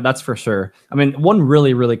 I mean, that's for sure. I mean, one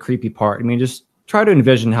really, really creepy part. I mean, just try to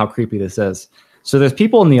envision how creepy this is. So there's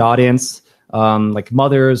people in the audience, like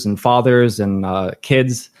mothers and fathers and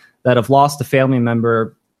kids that have lost a family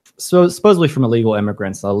member, so supposedly from illegal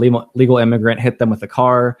immigrants. A legal immigrant hit them with a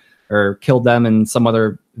car or killed them in some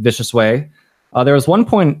other vicious way. There was one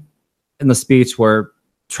point in the speech where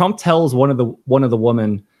Trump tells one of the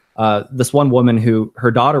women, this one woman who her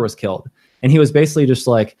daughter was killed, and he was basically just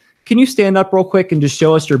like, can you stand up real quick and just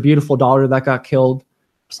show us your beautiful daughter that got killed?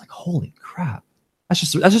 It's like, holy crap. That's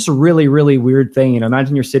just a really, really weird thing.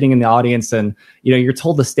 Imagine you're sitting in the audience and, you're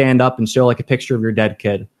told to stand up and show a picture of your dead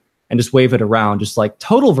kid and just wave it around, just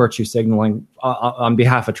total virtue signaling on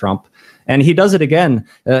behalf of Trump. And he does it again.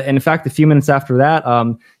 And in fact, a few minutes after that,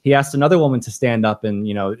 he asked another woman to stand up and,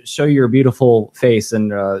 show your beautiful face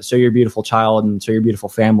and show your beautiful child and show your beautiful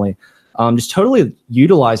family. Just totally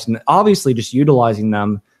utilizing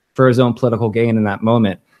them for his own political gain in that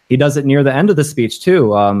moment. He does it near the end of the speech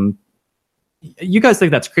too. You guys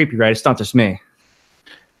think that's creepy, right? It's not just me.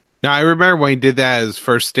 Now, I remember when he did that as his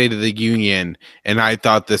first State of the Union, and I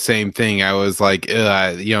thought the same thing. I was like,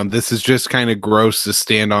 this is just kind of gross to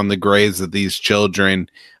stand on the graves of these children,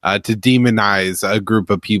 to demonize a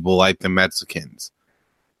group of people like the Mexicans.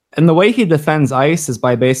 And the way he defends ICE is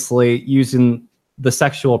by basically using the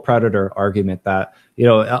sexual predator argument that,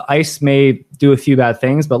 ICE may do a few bad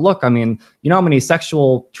things, but look, I mean, how many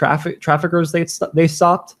sexual traffickers they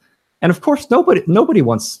stopped? And of course, nobody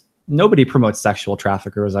promotes sexual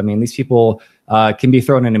traffickers. I mean, these people can be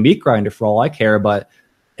thrown in a meat grinder for all I care, but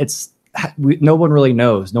no one really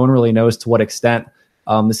knows. No one really knows to what extent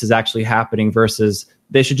this is actually happening versus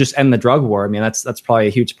they should just end the drug war. I mean, that's probably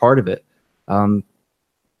a huge part of it.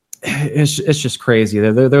 It's just crazy.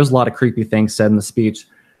 There's a lot of creepy things said in the speech.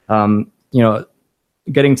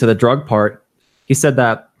 Getting to the drug part, he said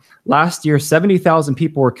that last year, 70,000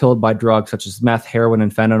 people were killed by drugs such as meth, heroin,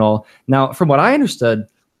 and fentanyl. Now, from what I understood,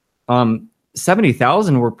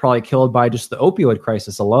 70,000 were probably killed by just the opioid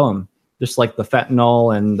crisis alone, just like the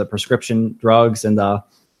fentanyl and the prescription drugs. And a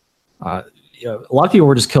lot of people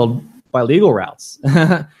were just killed by legal routes.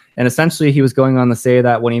 And essentially, he was going on to say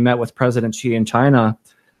that when he met with President Xi in China,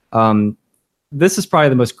 this is probably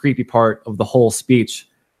the most creepy part of the whole speech,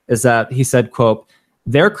 is that he said, quote,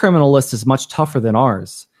 their criminal list is much tougher than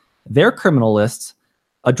ours. Their criminal list,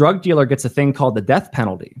 a drug dealer gets a thing called the death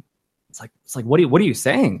penalty. It's like, what are you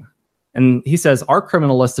saying? And he says, our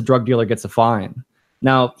criminal list, a drug dealer gets a fine.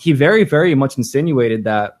 Now, he very, very much insinuated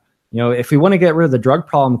that, if we want to get rid of the drug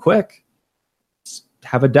problem quick,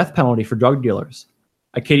 have a death penalty for drug dealers.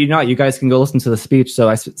 I kid you not. You guys can go listen to the speech. So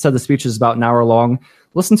I said the speech is about an hour long.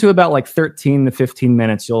 Listen to about 13 to 15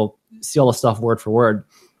 minutes. You'll see all the stuff word for word.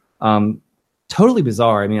 Totally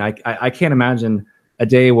bizarre. I mean, I can't imagine a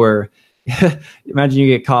day where imagine you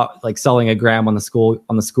get caught selling a gram on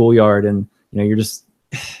the schoolyard, and you're just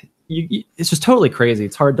it's just totally crazy.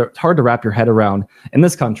 It's hard to wrap your head around in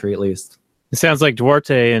this country, at least. It sounds like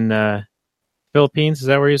Duarte in Philippines. Is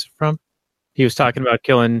that where he's from? He was talking about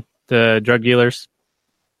killing the drug dealers.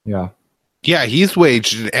 Yeah. Yeah, he's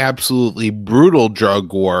waged an absolutely brutal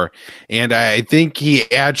drug war, and I think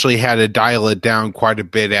he actually had to dial it down quite a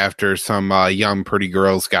bit after some young pretty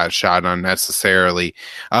girls got shot unnecessarily.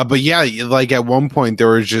 But yeah, at one point there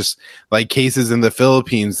was just cases in the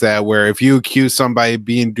Philippines that where if you accuse somebody of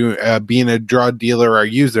being a drug dealer or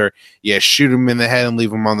user, shoot him in the head and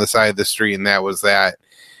leave him on the side of the street, and that was that.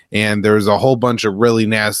 and there's a whole bunch of really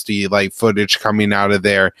nasty like footage coming out of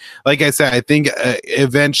there. Like I said, I think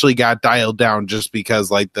eventually got dialed down just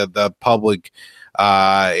because like the public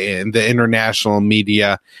and the international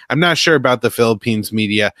media. I'm not sure about the Philippines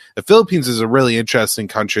media. The Philippines is a really interesting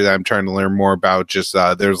country that I'm trying to learn more about. Just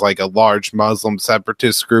there's like a large Muslim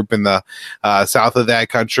separatist group in the south of that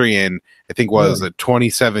country, and I think was it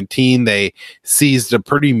 2017 they seized a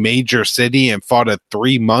pretty major city and fought a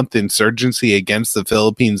 3-month insurgency against the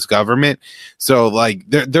Philippines government. So like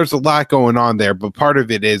there's a lot going on there, but part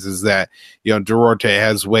of it is that, you know, Duterte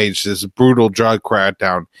has waged this brutal drug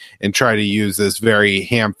crackdown and try to use this very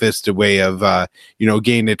ham-fisted way of you know,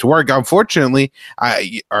 getting it to work. Unfortunately,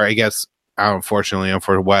 unfortunately,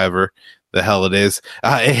 for whatever the hell it is,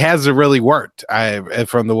 it hasn't really worked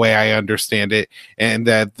from the way I understand it, and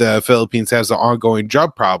that the Philippines has an ongoing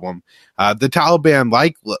drug problem. The Taliban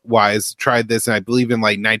likewise tried this, and I believe in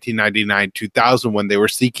like 1999, 2000, when they were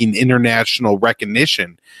seeking international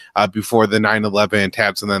recognition before the 9/11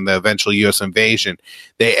 attacks and then the eventual U.S. invasion.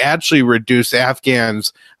 They actually reduced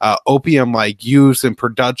Afghans' opium-like use and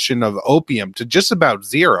production of opium to just about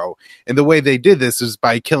zero. And the way they did this is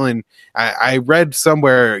by killing. I read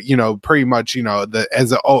somewhere, you know, pretty much, you know,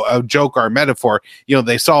 as a joke or a metaphor, you know,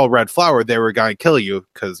 they saw a red flower, they were going to kill you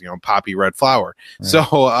because, you know, poppy red flower. Right.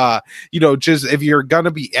 So, you know, just if you're going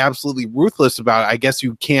to be absolutely ruthless about it, I guess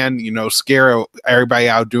you can, you know, scare everybody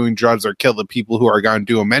out doing drugs or kill the people who are going to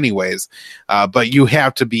do them anyways. But you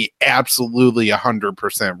have to be absolutely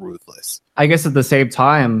 100% ruthless. I guess at the same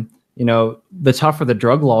time, you know, the tougher the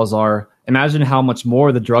drug laws are, imagine how much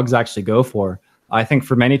more the drugs actually go for. I think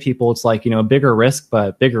for many people, it's like, you know, bigger risk,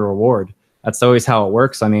 but bigger reward. That's always how it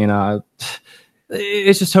works. I mean,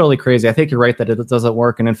 it's just totally crazy. I think you're right that it doesn't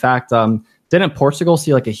work. And in fact, didn't Portugal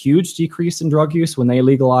see like a huge decrease in drug use when they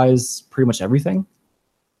legalized pretty much everything?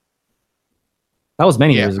 That was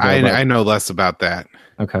many years ago. I know less about that.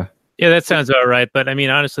 Okay. Yeah, that sounds about right. But I mean,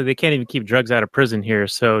 honestly, they can't even keep drugs out of prison here.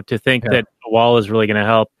 So to think that a wall is really going to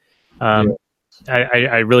help,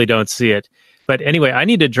 I really don't see it. But anyway, I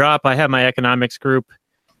need to drop. I have my economics group.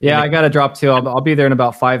 Yeah, I got to drop too. I'll be there in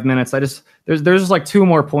about 5 minutes. There's just like 2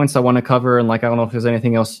 more points I want to cover. And like, I don't know if there's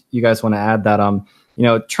anything else you guys want to add that, you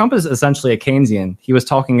know, Trump is essentially a Keynesian. He was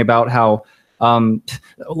talking about how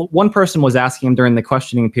one person was asking him during the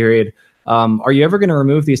questioning period, are you ever going to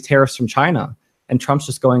remove these tariffs from China? And Trump's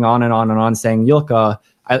just going on and on and on saying, look,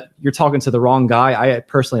 you're talking to the wrong guy. I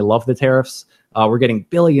personally love the tariffs. We're getting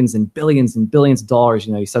billions and billions and billions of dollars.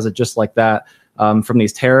 You know, he says it just like that from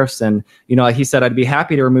these tariffs. And, you know, he said, I'd be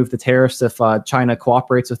happy to remove the tariffs if China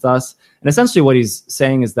cooperates with us. And essentially what he's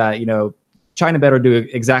saying is that, you know, China better do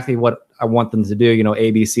exactly what I want them to do, you know,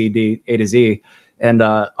 A, B, C, D, A to Z. And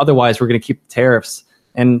otherwise, we're going to keep the tariffs.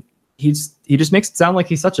 And he just makes it sound like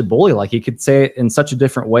he's such a bully. Like he could say it in such a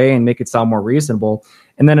different way and make it sound more reasonable.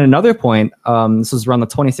 And then another point, this was around the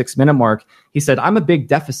 26-minute mark, he said, I'm a big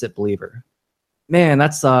deficit believer. Man,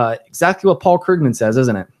 that's exactly what Paul Krugman says,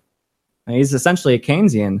 isn't it? And he's essentially a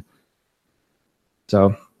Keynesian.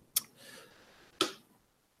 So.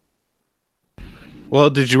 Well,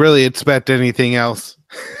 did you really expect anything else?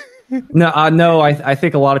 No. I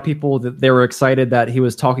think a lot of people, they were excited that he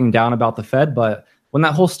was talking down about the Fed, but when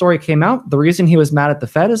that whole story came out, the reason he was mad at the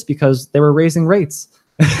Fed is because they were raising rates.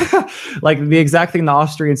 Like the exact thing the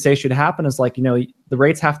Austrians say should happen is like, you know, the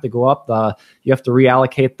rates have to go up. You have to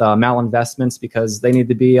reallocate the malinvestments because they need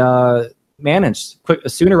to be managed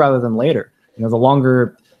sooner rather than later. You know, the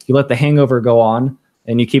longer you let the hangover go on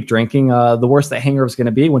and you keep drinking, the worse that hangover is going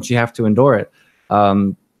to be once you have to endure it.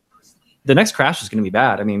 The next crash is going to be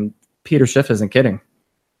bad. I mean, Peter Schiff isn't kidding.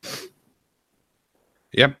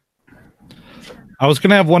 Yep. I was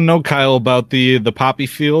going to have one note, Kyle, about the poppy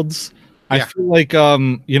fields. I feel like,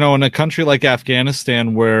 you know, in a country like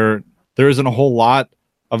Afghanistan where there isn't a whole lot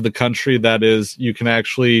of the country that is, you can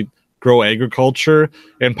actually grow agriculture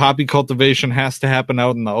and poppy cultivation has to happen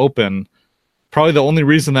out in the open. Probably the only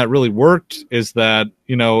reason that really worked is that,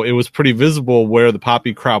 you know, it was pretty visible where the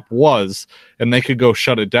poppy crop was and they could go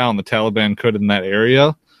shut it down. The Taliban could in that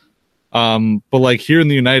area. But like here in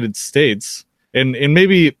the United States and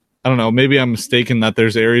maybe, I don't know, maybe I'm mistaken that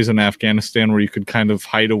there's areas in Afghanistan where you could kind of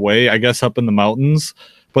hide away, I guess, up in the mountains.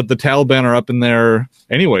 But the Taliban are up in there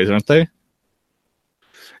anyways, aren't they?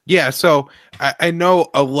 Yeah, so I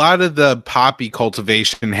know a lot of the poppy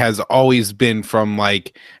cultivation has always been from,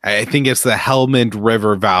 like, I think it's the Helmand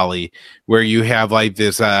River Valley, where you have, like,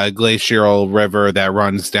 this glacial river that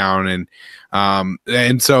runs down. And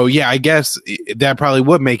And so, yeah, I guess that probably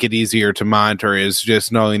would make it easier to monitor, is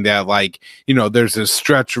just knowing that, like, you know, there's a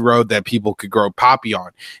stretch of road that people could grow poppy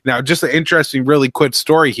on. Now, just an interesting, really quick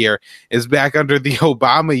story here is back under the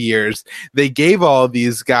Obama years, they gave all of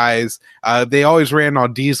these guys, they always ran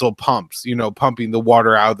on diesel pumps, you know, pumping the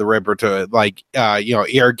water out of the river to, like, you know,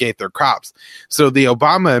 irrigate their crops. So the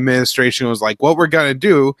Obama administration was like, what we're going to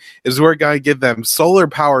do is we're going to give them solar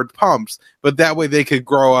powered pumps, but that way they could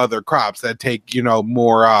grow other crops that take, you know,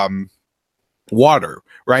 more water,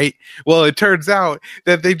 right? Well, it turns out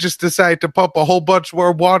that they just decided to pump a whole bunch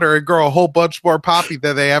more water and grow a whole bunch more poppy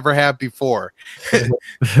than they ever had before.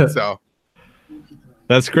 So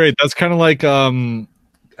that's great. That's kind of like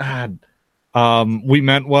We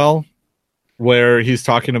Meant Well, where he's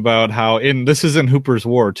talking about how, this is in Hooper's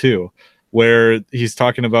War too, where he's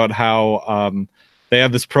talking about how they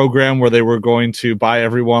had this program where they were going to buy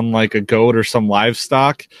everyone like a goat or some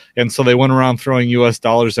livestock. And so they went around throwing US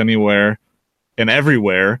dollars anywhere and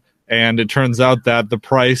everywhere. And it turns out that the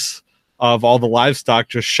price of all the livestock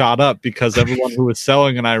just shot up because everyone who was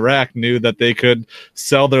selling in Iraq knew that they could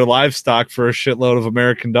sell their livestock for a shitload of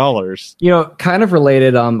American dollars. You know, kind of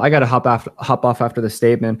related. I got to hop off after the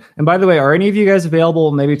statement. And by the way, are any of you guys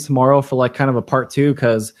available maybe tomorrow for like kind of a part 2?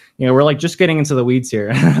 Because, you know, we're like just getting into the weeds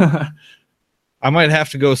here. I might have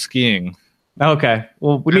to go skiing. Okay.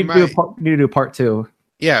 Well, we need to do part 2.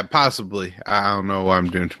 Yeah, possibly. I don't know what I'm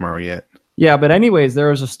doing tomorrow yet. Yeah, but anyways, there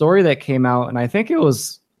was a story that came out, and I think it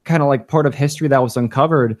was kind of like part of history that was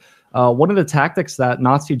uncovered. One of the tactics that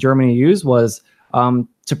Nazi Germany used was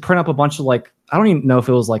to print up a bunch of, like, I don't even know if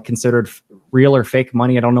it was like considered real or fake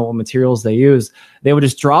money. I don't know what materials they use. They would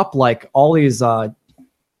just drop like all these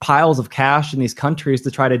piles of cash in these countries to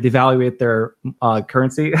try to devaluate their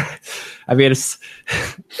currency. I mean, it's,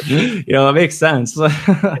 you know, it makes sense.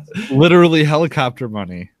 Literally helicopter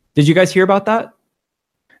money. Did you guys hear about that?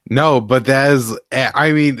 No, but that is,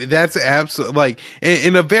 I mean, that's absolutely, like,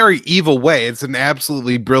 in a very evil way, it's an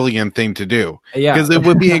absolutely brilliant thing to do. Yeah. Because it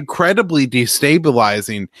would be incredibly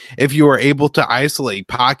destabilizing if you were able to isolate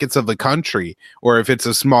pockets of the country, or if it's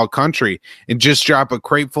a small country, and just drop a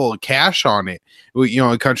crate full of cash on it. You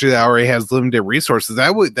know, a country that already has limited resources,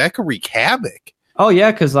 that could wreak havoc. Oh,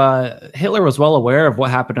 yeah, because Hitler was well aware of what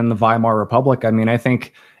happened in the Weimar Republic. I mean, I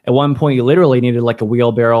think at one point you literally needed like a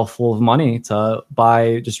wheelbarrow full of money to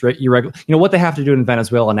buy just irregular. You know what they have to do in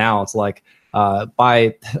Venezuela now? It's like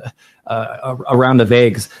buy a round of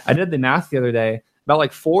eggs. I did the math the other day. About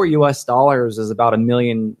like $4 is about 1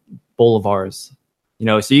 million bolivars. You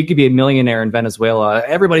know, so you could be a millionaire in Venezuela.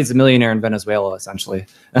 Everybody's a millionaire in Venezuela, essentially.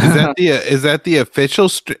 Is that the official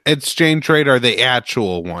exchange rate or the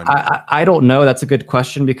actual one? I don't know. That's a good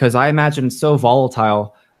question, because I imagine it's so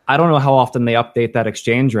volatile. I don't know how often they update that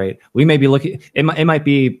exchange rate. We may be looking. It might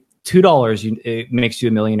be $2. It makes you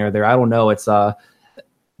a millionaire there. I don't know. It's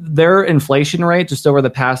their inflation rate just over the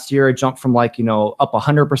past year, it jumped from like, you know, up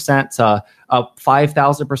 100% to up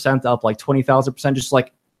 5,000% to up like 20,000%. Just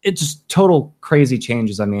like, it just total crazy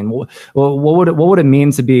changes. I mean, what would it mean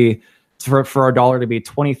to be for our dollar to be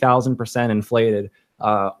 20,000% inflated?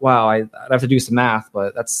 Wow, I'd have to do some math,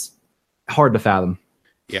 but that's hard to fathom.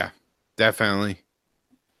 Yeah, definitely.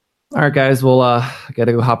 All right, guys. Well, I got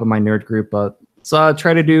to go hop in my nerd group, but let's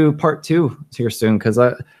try to do part 2 here soon, because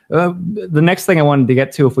the next thing I wanted to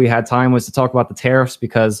get to, if we had time, was to talk about the tariffs,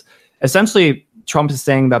 because essentially Trump is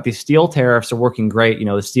saying that the steel tariffs are working great. You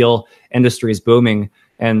know, the steel industry is booming.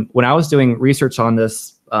 And when I was doing research on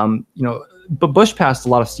this, you know, but Bush passed a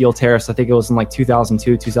lot of steel tariffs. I think it was in like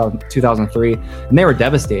 2002, 2003, and they were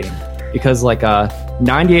devastating, because like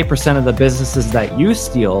 98% of the businesses that use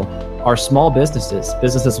steel are small businesses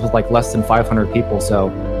with like less than 500 people. So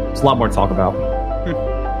there's a lot more to talk about.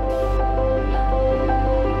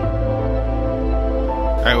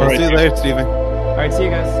 All right, we'll see you later, Steven. All right, see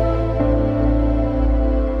you guys.